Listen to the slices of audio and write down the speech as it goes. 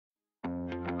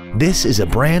This is a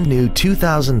brand new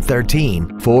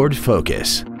 2013 Ford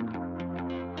Focus.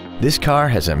 This car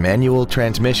has a manual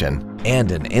transmission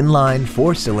and an inline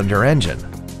 4-cylinder engine.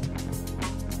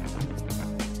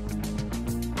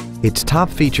 Its top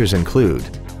features include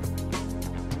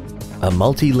a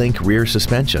multi-link rear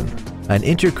suspension, an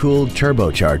intercooled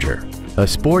turbocharger, a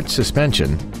sports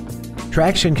suspension,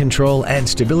 traction control and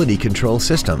stability control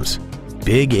systems,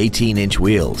 big 18-inch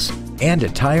wheels, and a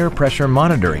tire pressure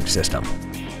monitoring system.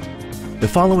 The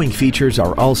following features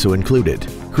are also included: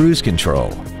 cruise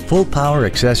control, full power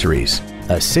accessories,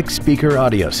 a 6-speaker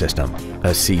audio system,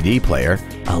 a CD player,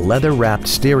 a leather-wrapped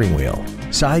steering wheel,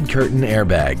 side curtain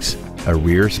airbags, a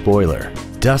rear spoiler,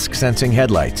 dusk sensing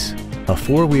headlights, a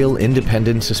 4-wheel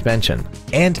independent suspension,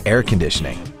 and air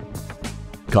conditioning.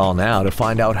 Call now to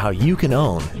find out how you can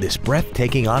own this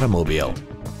breathtaking automobile.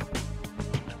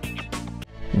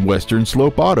 Western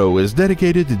Slope Auto is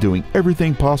dedicated to doing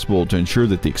everything possible to ensure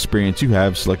that the experience you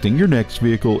have selecting your next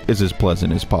vehicle is as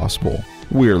pleasant as possible.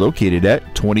 We are located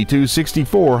at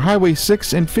 2264 Highway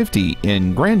 6 and 50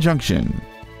 in Grand Junction.